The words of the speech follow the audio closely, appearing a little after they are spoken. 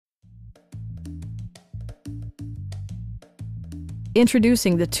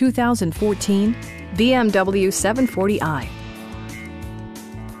Introducing the 2014 BMW 740i.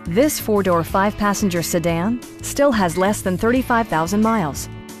 This four-door, five-passenger sedan still has less than 35,000 miles.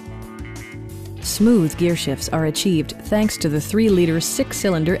 Smooth gear shifts are achieved thanks to the 3-liter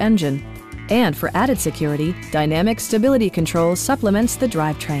six-cylinder engine. And for added security, dynamic stability control supplements the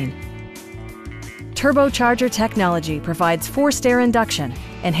drivetrain. Turbocharger technology provides forced air induction,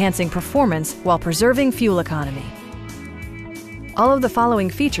 enhancing performance while preserving fuel economy. All of the following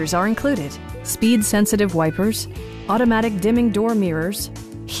features are included: speed-sensitive wipers, automatic dimming door mirrors,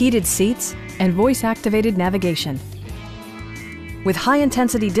 heated seats, and voice-activated navigation. With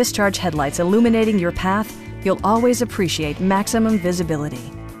high-intensity discharge headlights illuminating your path, you'll always appreciate maximum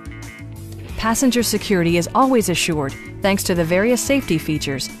visibility. Passenger security is always assured thanks to the various safety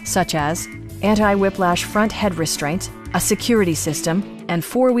features such as anti-whiplash front head restraints, a security system, and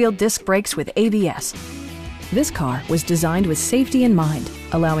four-wheel disc brakes with ABS. This car was designed with safety in mind,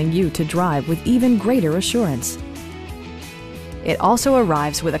 allowing you to drive with even greater assurance. It also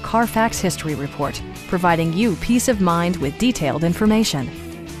arrives with a Carfax history report, providing you peace of mind with detailed information.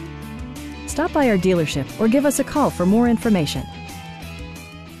 Stop by our dealership or give us a call for more information.